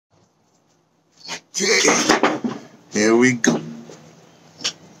Okay, here we go.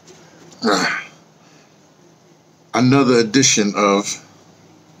 Another edition of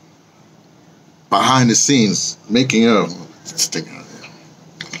Behind the Scenes, making of this thing out there.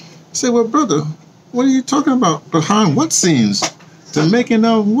 I say, well, brother, what are you talking about? Behind what scenes? The making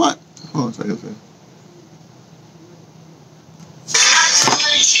of what? Hold on a second.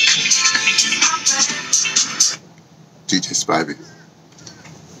 DJ Spivey.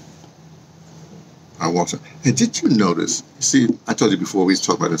 I walked in. Hey, did you notice? See, I told you before we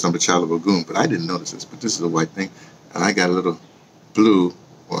talked about this. I'm a child of a goon, but I didn't notice this. But this is a white thing, and I got a little blue.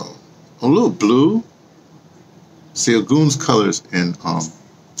 Well, a little blue. See, a goon's colors in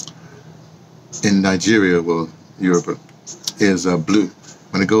Nigeria, well, Europe, is blue.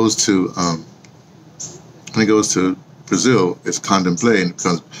 When it goes to Brazil, it's candomblé and it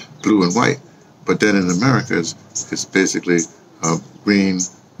becomes blue and white. But then in America, it's basically green,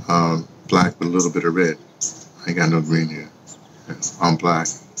 black with a little bit of red. I ain't got no green here. I'm black,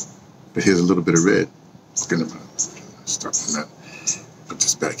 but here's a little bit of red. Stop from that. Put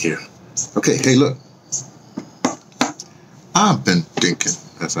this back here. Okay, hey, look. I've been thinking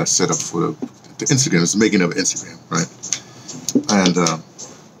as I set up for the Instagram. It's making of Instagram, right? And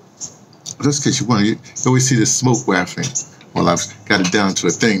just in case you wonder, you always see this smoke wafting. Well, I've got it down to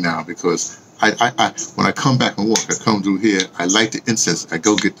a thing now because I when I come back and walk, I come through here, I light the incense, I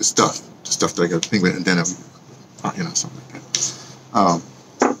go get the stuff that I got to think about, and then something like that.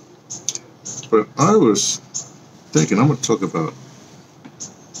 But I was thinking, I'm going to talk about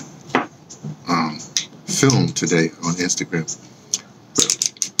film today on Instagram.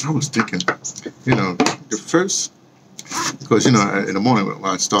 But I was thinking, the first, because in the morning when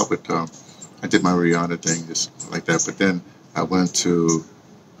I start with, I did my Rihanna thing just like that, but then I went to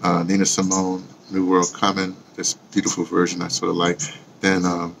Nina Simone, New World Coming, this beautiful version I sort of like. Then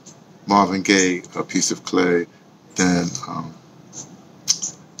Marvin Gaye, A Piece of Clay. Then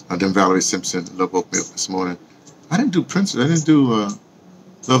Valerie Simpson, Love Woke Me Up This Morning. I didn't do Prince. I didn't do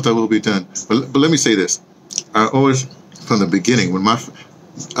Love That Will Be Done. But let me say this. I always, from the beginning, when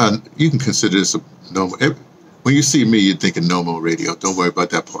you can consider this a normal. When you see me, you're thinking normal radio. Don't worry about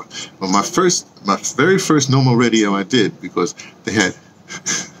that part. But my very first normal radio I did, because they had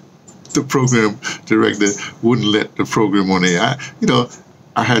the program director wouldn't let the program on air.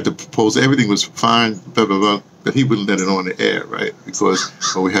 I had to propose everything was fine, blah blah blah, but he wouldn't let it on the air, right? Because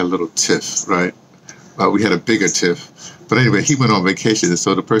we had a little tiff, right? We had a bigger tiff. But anyway, he went on vacation, and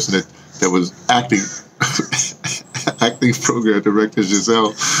so the person that was acting program director,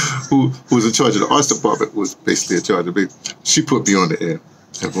 Giselle, who was in charge of the arts department, was basically in charge of me. She put me on the air.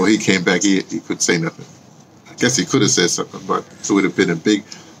 And when he came back, he couldn't say nothing. I guess he could have said something, but it would have been a big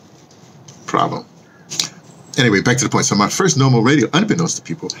problem. Anyway, back to the point. So my first normal radio, unbeknownst to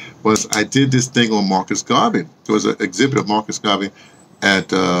people, was I did this thing on Marcus Garvey. There was an exhibit of Marcus Garvey at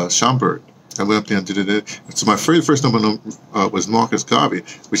Schomburg. I went up there and did it. So my first number was Marcus Garvey,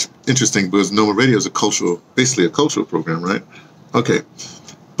 which interesting because normal radio is basically a cultural program, right? Okay,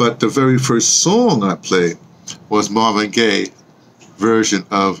 but the very first song I played was Marvin Gaye version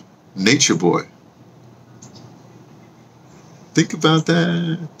of Nature Boy. Think about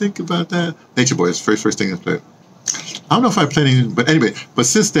that. Think about that. Nature Boy is the very first thing I played. I don't know if I played anything, but anyway. But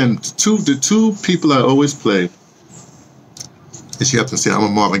since then, the two people I always play, as you have to say, I'm a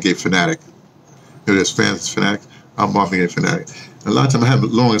Marvin Gaye fanatic. There's fanatics. I'm a Marvin Gaye fanatic. And a lot of times I have a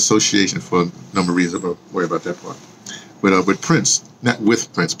long association for a number of reasons. I don't worry about that part. With Prince, not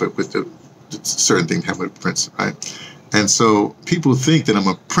with Prince, but with the certain thing happened with Prince, right? And so people think that I'm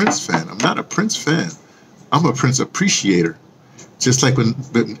a Prince fan. I'm not a Prince fan. I'm a Prince appreciator. Just like and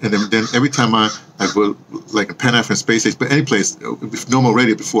then every time I go like a Pan-African Space Station, but any place, normal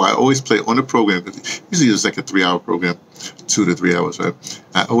radio before, I always play on the program. Usually it's like a 3-hour program, 2 to 3 hours, right?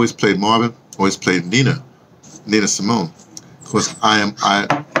 I always played Marvin, always played Nina Simone, because I'm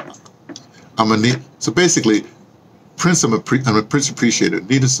a so basically Prince. I'm a Prince appreciator.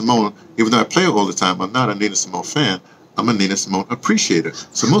 Nina Simone, even though I play her all the time, I'm not a Nina Simone fan. I'm a Nina Simone appreciator.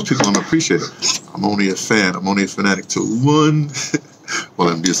 So most people, I'm an appreciator. I'm only a fan. I'm only a fanatic to one. Well,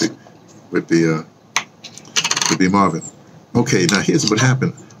 in music would be Marvin. Okay, now here's what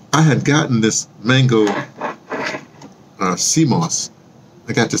happened. I had gotten this mango sea moss.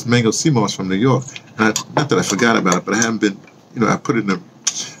 I got this mango sea moss from New York. And not that I forgot about it, but I haven't been, I put it in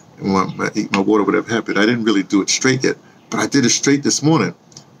eat my water, whatever happened. I didn't really do it straight yet, but I did it straight this morning.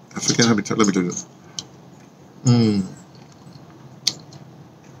 I forget how many times. Let me do this.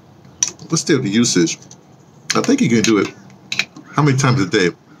 What's the usage? I think you can do it how many times a day,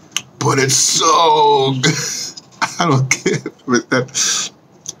 but it's so good. I don't care with that.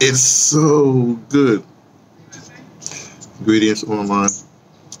 It's so good. Ingredients online.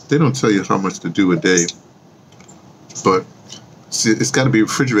 They don't tell you how much to do a day, but see, it's got to be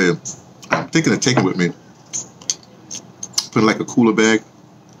refrigerated. I'm thinking of taking it with me. Put in like a cooler bag.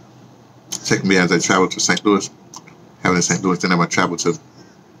 Take me as I travel to St. Louis. Having in St. Louis, then I travel to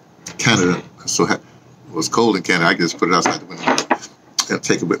Canada. So it was cold in Canada. I just put it outside the window and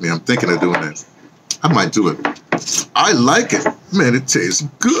take it with me. I'm thinking of doing that. I might do it. I like it. Man, it tastes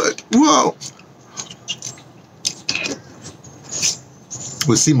good. Whoa.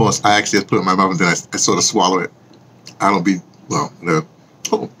 With sea moss, I actually just put it in my mouth and then I sort of swallow it. I don't be, well,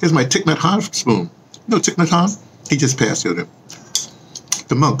 oh, here's my Thich Nhat Hanh spoon. You know Thich Nhat Hanh? He just passed the other day.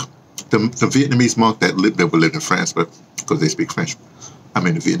 The monk, the Vietnamese monk that lived in France, but because they speak French. I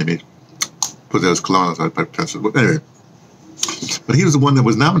mean, the Vietnamese. Because there was colonials. But anyway. But he was the one that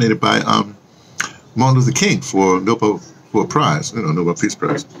was nominated by Martin Luther King for a prize, Nobel Peace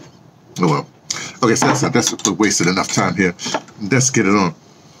Prize. Oh, well. Okay, so that's wasted enough time here. Let's get it on.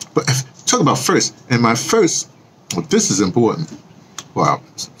 But talk about first. And my first, well, this is important. Wow,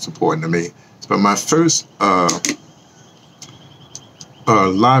 it's important to me. But my first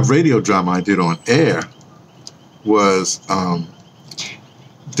live radio drama I did on air was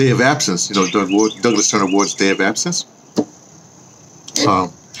Day of Absence. Douglas Turner Ward's Day of Absence.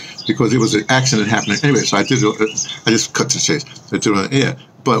 Because it was an action that happened anyway. So I just cut to the chase. I did it on air.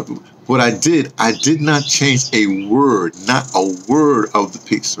 But what I did not change a word, not a word of the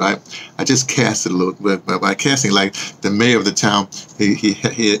piece, right? I just cast it a little bit. By casting, like the mayor of the town, he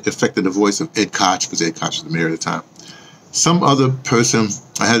affected the voice of Ed Koch, because Ed Koch was the mayor at the time. Some other person,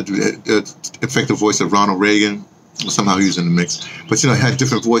 I had to affect the voice of Ronald Reagan. Somehow he was in the mix. But, I had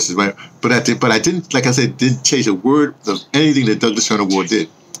different voices, right? But I didn't, like I said, didn't change a word of anything that Douglas Turner Ward did,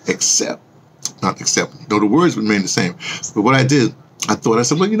 the words remained the same. But what I did, I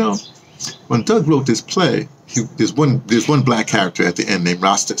said, well, when Doug wrote this play, there's one black character at the end named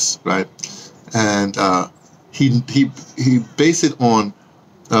Rastus, right? And he based it on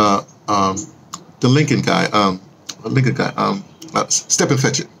the Lincoln guy, Step and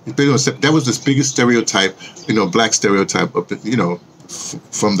Fetch It. That was the biggest stereotype, black stereotype of the,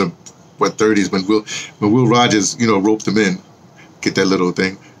 from the 30s when Will Rogers, roped him in, get that little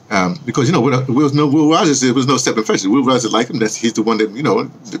thing. Because Will Rogers, there was no Step and Fetch It. Will Rogers liked him. He's the one that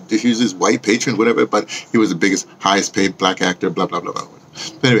he's his white patron, whatever. But he was the biggest, highest paid black actor. Blah blah blah blah.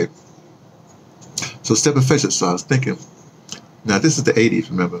 But anyway, so Step and Fetch It. So I was thinking, now this is the '80s,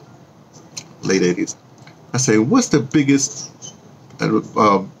 remember, late '80s. I say, what's the biggest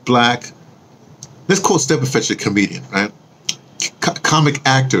black? Let's call Step and Fetch It a comedian, right? Comic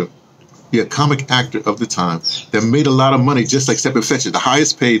actor. Yeah, comic actor of the time that made a lot of money, just like Step and Fetch It, the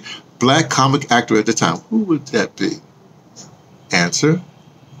highest paid black comic actor at the time. Who would that be? Answer: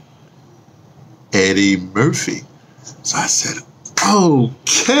 Eddie Murphy. So I said,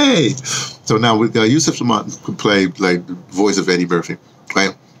 okay. So now with Yusuf Lamont could play like the voice of Eddie Murphy,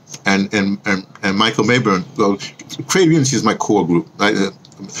 right? And Michael Mayburn. Well, Creative Unity is my core group, right?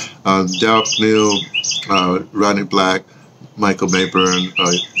 Darrell Neal, Rodney Black, Michael Mayburn,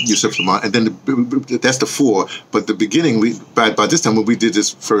 Yusuf Lamont, and then that's the four. But the beginning, by this time when we did this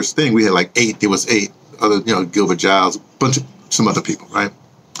first thing, we had like 8. There was 8 other, Gilbert Giles, some other people, right?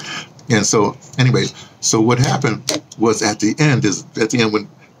 And so, anyway, so what happened was at the end when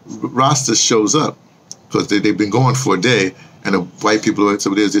Rasta shows up, because they've been going for a day, and the white people,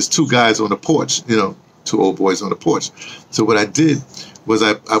 so there's 2 guys on the porch, 2 old boys on the porch. So what I did was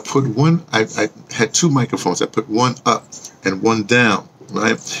I put one, I had 2 microphones. I put one up and one down,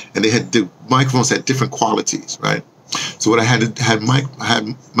 right? And the microphones had different qualities, right? So what I had I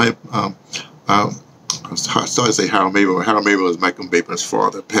started to say Harold Mabel. Harold Mabel was Michael Mayburn's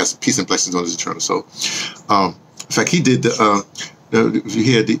father. Peace and blessings on his eternal soul. In fact, he did if you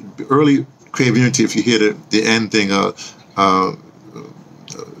hear the early Creative Unity, if you hear the ending,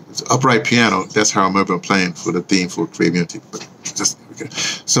 upright piano, that's Harold Mabel playing for the theme for Creative Unity. But just okay.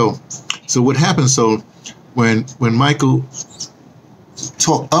 So what happened? So when Michael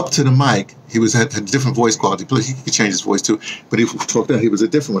talked up to the mic, he had a different voice quality. Plus, he could change his voice too. But if he talked down, he was a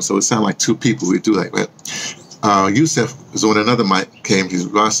different one. So it sounded like 2 people. We'd do like that. Yusuf was on another mic. He's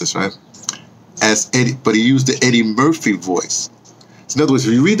Rastus, right? As Eddie, but he used the Eddie Murphy voice. So in other words,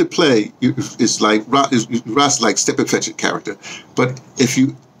 if you read the play, it's like Rastus, like Step and Fetch It character. But if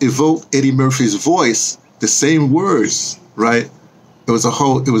you evoke Eddie Murphy's voice, the same words, right? It was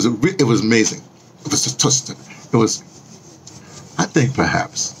amazing. It was just it was. I think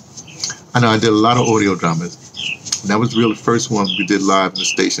perhaps. I know I did a lot of audio dramas. And that was really the first one we did live in the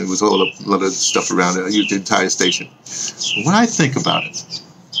station. It was a lot of stuff around it. I used the entire station. But when I think about it,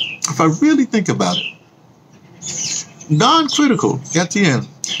 if I really think about it, non-critical at the end,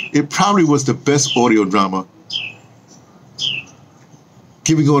 it probably was the best audio drama,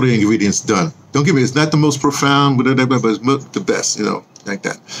 giving all the ingredients done. Don't get me, it's not the most profound, but it's the best, like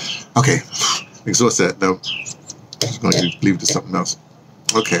that. Okay, exhaust that. No, I'm just going to leave it to something else.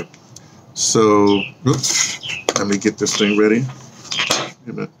 Okay, so let me get this thing ready.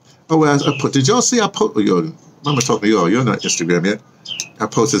 Oh, well, did y'all see I put? I'm talking to y'all. You're not Instagram yet. I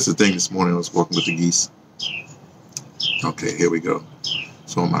posted this thing this morning. I was walking with the geese. Okay, here we go.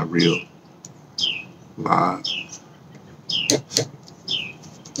 It's on my reel. Live.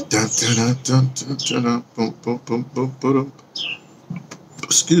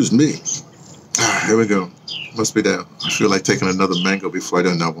 Excuse me. Here we go. Must be that. I feel like taking another mango before I do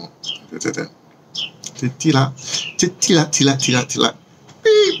another one.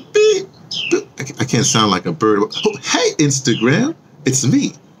 Beep, beep. I can't sound like a bird. Oh, hey, Instagram. It's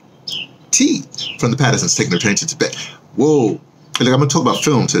me. T from the Pattersons, taking their train to Tibet. Whoa. I'm going to talk about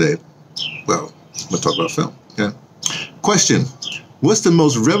film today. Well, I'm going to talk about film. Yeah. Question. What's the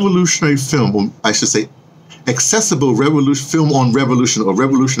most revolutionary film, or I should say, accessible film on revolution, or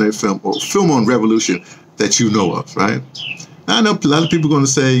revolutionary film, or film on revolution that you know of, right? Now, I know a lot of people are going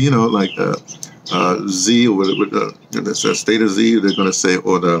to say, like Z, or the State of Z, they're going to say,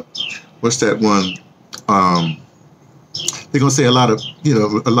 or what's that one? They're going to say a lot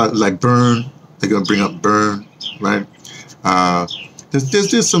like Burn. They're going to bring up Burn, right?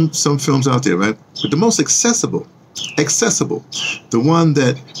 There's some films out there, right? But the most accessible, the one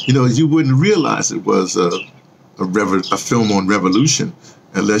that, you wouldn't realize it was a film on revolution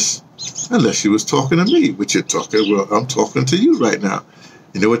unless you was talking to me, which you're talking, well, I'm talking to you right now.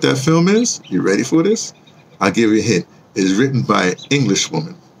 You know what that film is? You ready for this? I'll give you a hint. It's written by an English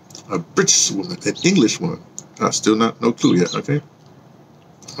woman, a British woman, an English woman. Still no clue yet, okay?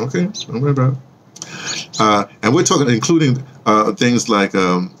 Okay, don't worry about it. And we're talking, including things like,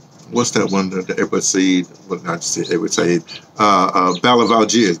 what's that one that everybody said? Well, not just everybody said, Battle of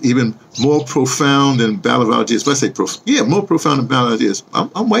Algiers, even more profound than Battle of Algiers. Let's say, more profound than Battle of Algiers.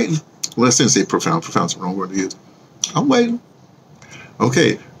 I'm waiting. Well, I shouldn't say profound. Profound's the wrong word to use. I'm waiting.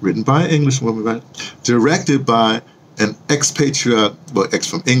 Okay, written by an English woman, right? Directed by an expatriate, ex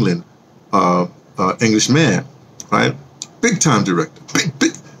from England, English man, right? Big time director,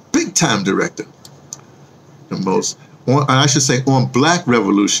 big time director. The most, I should say, on Black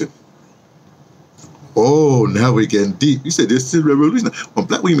Revolution. Oh, now we're getting deep. You said this is revolution on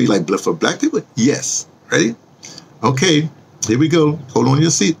Black. What do you mean, like for Black people? Yes. Ready? Okay. Here we go. Hold on to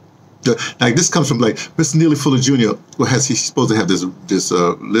your seat. Like this comes from like Mr. Neely Fuller Jr. He's supposed to have this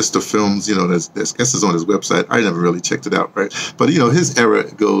list of films, that's guess is on his website. I never really checked it out, right? But his era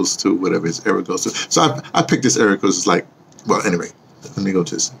goes to whatever his era goes to. So I picked this era because it's like, well, anyway, let me go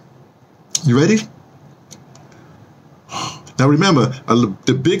to this. You ready? Now remember,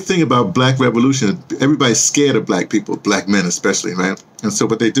 the big thing about Black Revolution, everybody's scared of Black people, Black men especially, right? And so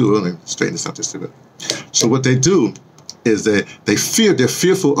what they do, let me straighten this out just a bit. So what they do is they're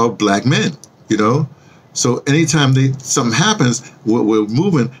fearful of Black men, So anytime something happens, we're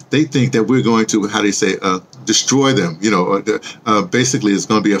moving, they think that we're going to, how do you say, destroy them, basically it's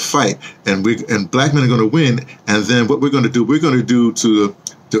going to be a fight, and Black men are going to win, and then what we're going to do to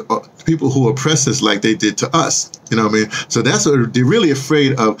the people who oppress us like they did to us, you know what I mean? So that's what they're really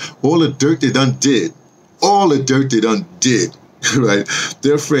afraid of, all the dirt they done did, right?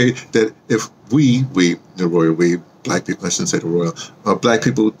 They're afraid that if the royal we, Black people, I shouldn't say the royal, Black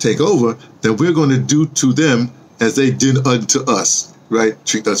people take over, then we're going to do to them as they did unto us, right?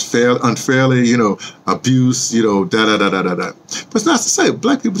 Treat us unfairly, abuse, But it's not to say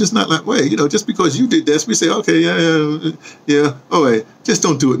Black people just not that way, just because you did this, we say, okay, yeah, all right, just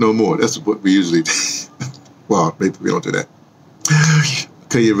don't do it no more. That's what we usually do. Well, maybe we don't do that.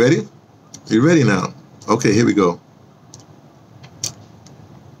 Okay, you ready? You ready now? Okay, here we go.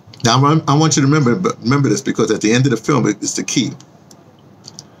 Now, I want you to remember this, because at the end of the film, it's the key.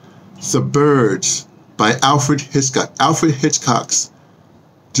 The Birds by Alfred Hitchcock. Alfred Hitchcock's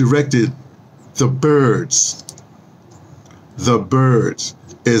directed The Birds. The Birds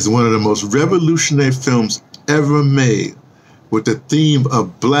is one of the most revolutionary films ever made, with the theme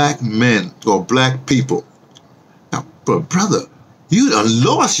of Black men or Black people. Now, but brother, you done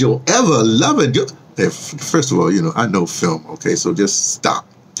lost your ever loving. First of all, I know film, okay? So just stop.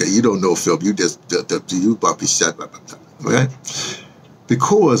 Okay, you don't know film. You just, you about to be shut up. Okay?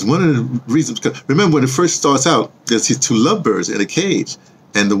 Because one of the reasons, remember when it first starts out, there's these two lovebirds in a cage,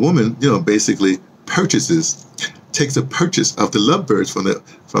 and the woman, basically takes a purchase of the lovebirds from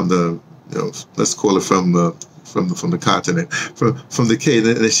the let's call it from from the continent, from the cave,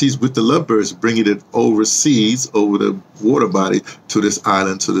 and she's with the lovebirds, bringing it overseas, over the water body to this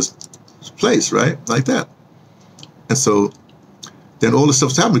island, to this place, right, like that. And so then all the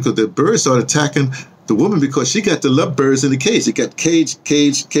stuff's happening because the birds started attacking the woman because she got the lovebirds in the cage. They got cage,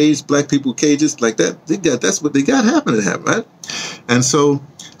 black people cages like that. That's what they got happening, right? And so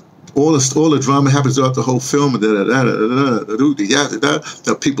all the drama happens throughout the whole film. The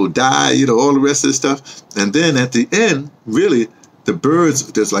people die, you know, all the rest of this stuff. And then at the end, really, the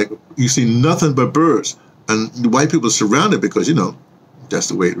birds, there's like, you see nothing but birds. And the white people are surrounded because, you know, that's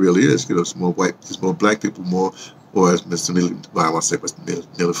the way it really is. You know, it's more white, it's more black people, more, or as Mr. Miller, well, I want to say what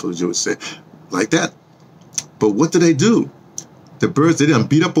Miller for the Jews say, like that. But what do? The birds, they didn't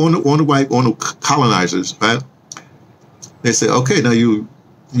beat up on the colonizers, right? They say, okay, now you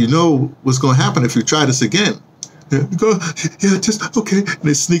know what's going to happen if you try this again. Yeah, just, okay. And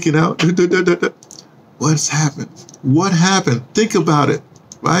they're sneaking out. What's happened? What happened? Think about it,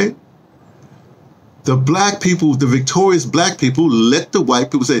 right? The black people, the victorious black people, let the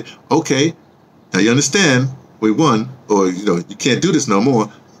white people say, okay, now you understand, we won, or, you know, you can't do this no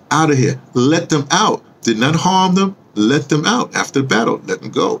more. Out of here. Let them out. Did not harm them. Let them out after the battle. Let them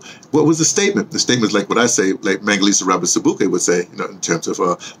go. What was the statement? The statement is like what I say, like Mangalisa Robert Sabuke would say, you know, in terms of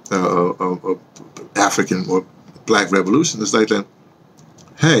African or black revolution. It's like that.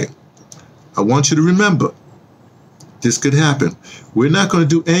 Hey, I want you to remember, this could happen. We're not going to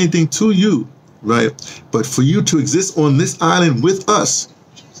do anything to you, right? But for you to exist on this island with us,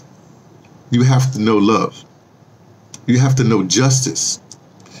 you have to know love. You have to know justice.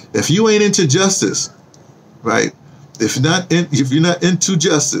 If you ain't into justice, right? If you're not into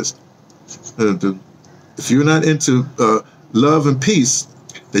justice, if you're not into love and peace,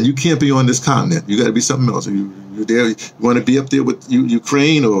 then you can't be on this continent. You got to be something else. You're there. You want to be up there with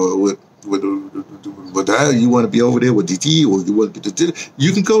Ukraine or with you want to be over there with DT, or you want to be,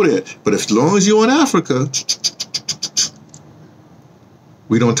 you can go there. But as long as you're in Africa,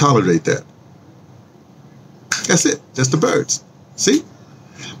 we don't tolerate that. That's it. That's the birds. See?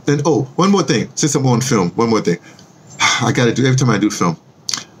 And oh, one more thing. Since I'm on film, one more thing. I got to do every time I do film.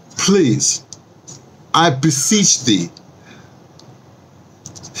 Please, I beseech thee.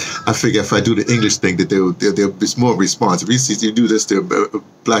 I figure if I do the English thing, that there'll be more response. If you do this to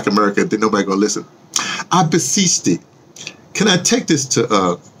Black America, then nobody gonna listen. I beseech thee. Can I take this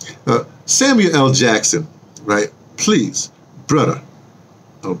to Samuel L. Jackson? Right? Please, brother.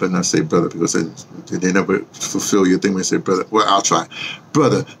 I better not say brother because they never fulfill your thing when they say brother. Well, I'll try.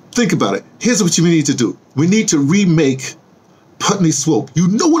 Brother, think about it. Here's what you need to do. We need to remake Putney Swope. You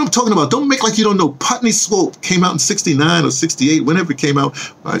know what I'm talking about. Don't make like you don't know. Putney Swope came out in 69 or 68, whenever it came out.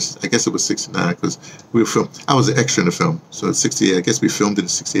 Well, I guess it was 69 because we were filmed. I was an extra in the film. So it's 68. I guess we filmed it in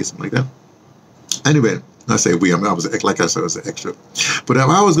 68, something like that. Anyway, I say we. I mean, like I said, I was an extra. But if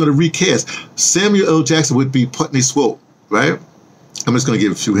I was going to recast, Samuel L. Jackson would be Putney Swope, right? I'm just going to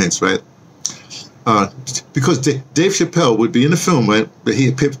give a few hints, right? Because Dave Chappelle would be in the film, right? But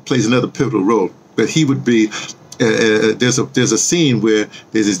he plays another pivotal role. But he would be. There's a scene where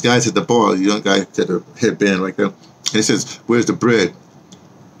there's these guys at the bar, a young guy got a headband like that, and he says, "Where's the bread?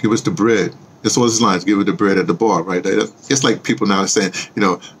 Give us the bread." That's all his lines. Give it the bread at the bar, right? It's like people now are saying, you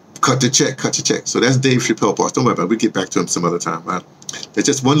know, cut the check, cut your check. So that's Dave Chappelle part. Don't worry about it. We'll get back to him some other time, right? It's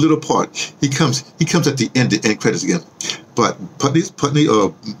just one little part. He comes at the end credits again. But Putney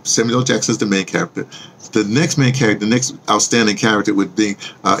or Samuel L. Jackson's the main character. The next main character, the next outstanding character would be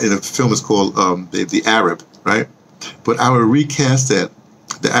in a film is called the Arab, right? But I would recast that.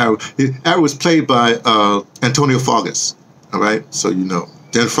 The Arab was played by Antonio Fargas, all right? So you know.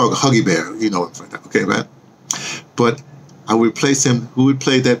 Dan Fargas, Huggy Bear, you know him like that, okay, right? But I would replace him. Who would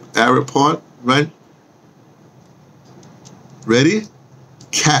play that Arab part, right? Ready?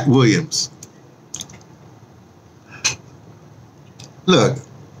 Cat Williams. Look,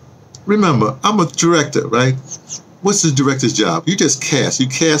 remember, I'm a director, right? What's the director's job? You just cast. You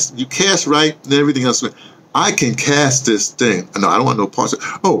cast right, and everything else. I can cast this thing. No, I don't want no parts.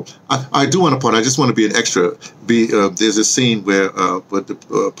 Oh, I do want a part. I just want to be an extra. There's a scene where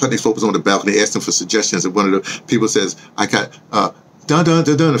Putney Swope was on the balcony, asked him for suggestions, and one of the people says, "I got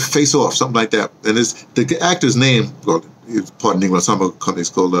dun, face off," something like that. And the actor's name, well, pardon me, some of the companies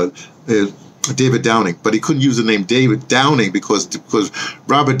called David Downing, but he couldn't use the name David Downing because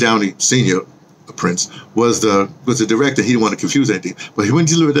Robert Downey Sr., Prince, was the director. He didn't want to confuse anything. But when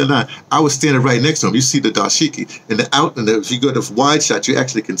he delivered that line, I was standing right next to him. You see the dashiki, and if you go to wide shot, you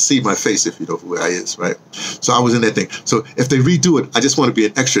actually can see my face if you know who I is, right? So I was in that thing. So if they redo it, I just want to be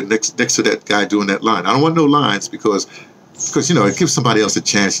an extra next to that guy doing that line. I don't want no lines because because, you know, it gives somebody else a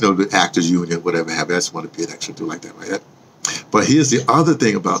chance, you know, the actors union, whatever have. I just want to be an extra, do like that, right? But here's the other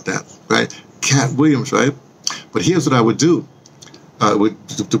thing about that, right? Cat Williams, right? But here's what I would do.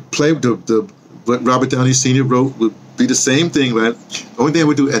 To play what Robert Downey Sr. wrote would be the same thing, right? The only thing I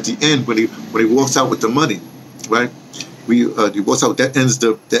would do at the end when he walks out with the money, right? He walks out. That ends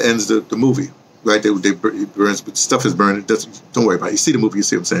the movie, right? He burns, but stuff is burned. Don't worry about it. You see the movie, you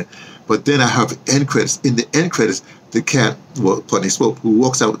see what I'm saying. But then I have end credits. In the end credits, the cat, well, Putney Swope, who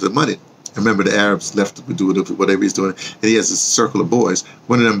walks out with the money. Remember, the Arabs left to do whatever he's doing, and he has a circle of boys.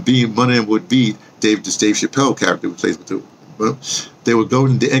 One of them would be Dave Chappelle character who plays with the. Well, they would go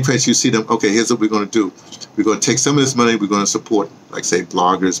in the end credits. You see them. Okay, here's what we're going to do. We're going to take some of this money. We're going to support, like, say,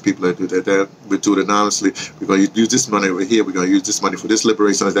 bloggers, people that do that. We do it anonymously. We're going to use this money over here. We're going to use this money for this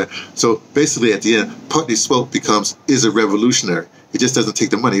liberation, like that. So basically, at the end, Putney Swope is a revolutionary. He just doesn't take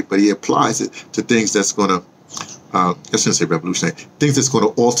the money, but he applies it to things that's going to. I shouldn't say revolutionary. Things that's going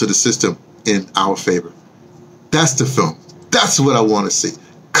to alter the system in our favor. That's the film. That's what I want to see.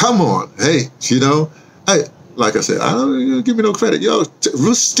 Come on, hey, you know, hey. Like I said, I don't give me no credit. Yo,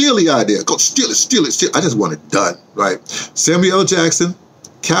 steal the idea. Go steal it. I just want it done, right? Samuel L. Jackson,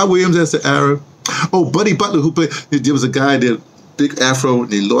 Cal Williams as the Arab. Oh, Buddy Butler, who played, there was a guy that big afro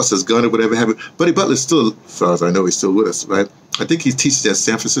and he lost his gun or whatever happened. Buddy Butler's still, as far as I know, he's still with us, right? I think he teaches at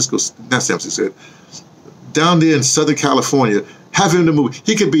San Francisco, not San Francisco, down there in Southern California. Have him in the movie.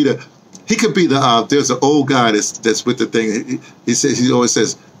 He could be the, there's an old guy that's with the thing. He always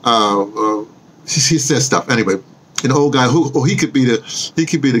says, he says stuff anyway. An old guy he could be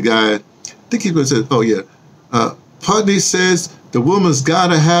the guy. I think he was oh yeah. Putney says the woman's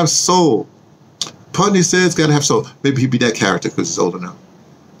gotta have soul. Putney says gotta have soul. Maybe he'd be that character because he's older now.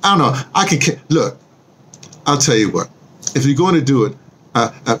 I don't know. Look. I'll tell you what. If you're going to do it,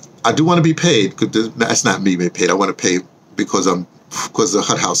 I do want to be paid because that's not me being paid. I want to pay because of the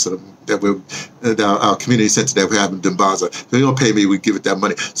Hut House that our community center that we have in deBrother. If they don't pay me, we give it that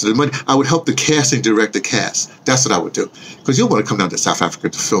money. So the money, I would help the casting director cast. That's what I would do. Because you'll want to come down to South Africa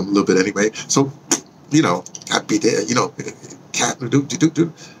to film a little bit anyway. So, you know, I'd be there, you know,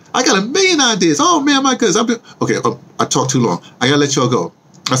 I got a million ideas. Oh man, my goodness. Okay, I talked too long. I gotta let y'all go.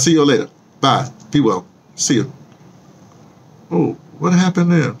 I'll see you later. Bye. Be well. See you. Oh, what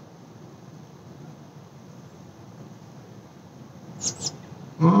happened there?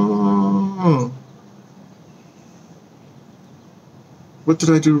 Oh, what did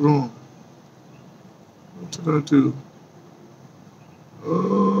I do wrong? What did I do?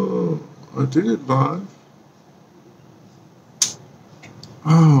 Oh, I did it live.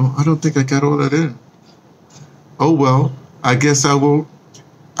 Oh, I don't think I got all that in. Oh well, I guess I will.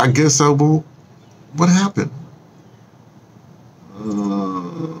 What happened?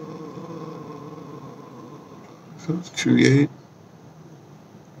 Create.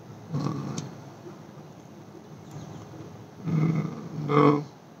 No.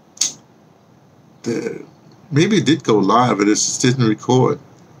 Maybe it did go live, but it just didn't record.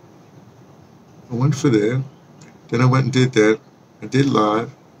 I went for there. Then I went and did that. I did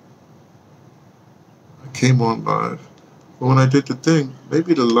live. I came on live. But when I did the thing,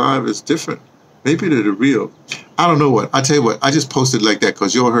 maybe the live is different. Maybe they're the real. I don't know what. I tell you what, I just posted like that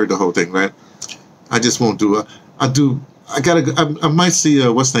because you all heard the whole thing, right? I just won't do it. I might see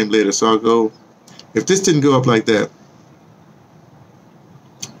what's name later, so I'll go. If this didn't go up like that,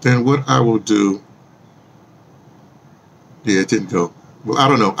 then what I will do, yeah, it didn't go. Well, I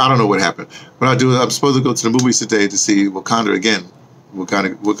don't know what happened. What I'll do, I'm supposed to go to the movies today to see Wakanda again.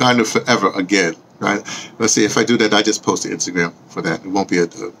 Wakanda Forever again, right? Let's see, if I do that, I just post to Instagram for that. It won't be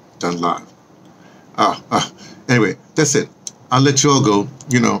done live. Anyway, that's it. I'll let y'all go,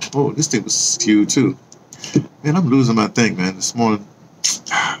 you know. Oh, this thing was skewed too. Man, I'm losing my thing, man, this morning.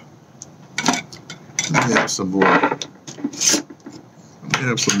 Let me have some more. Let me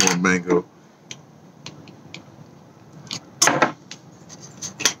have some more mango.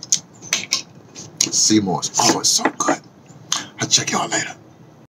 Seymour's. Oh, it's so good. I'll check y'all later.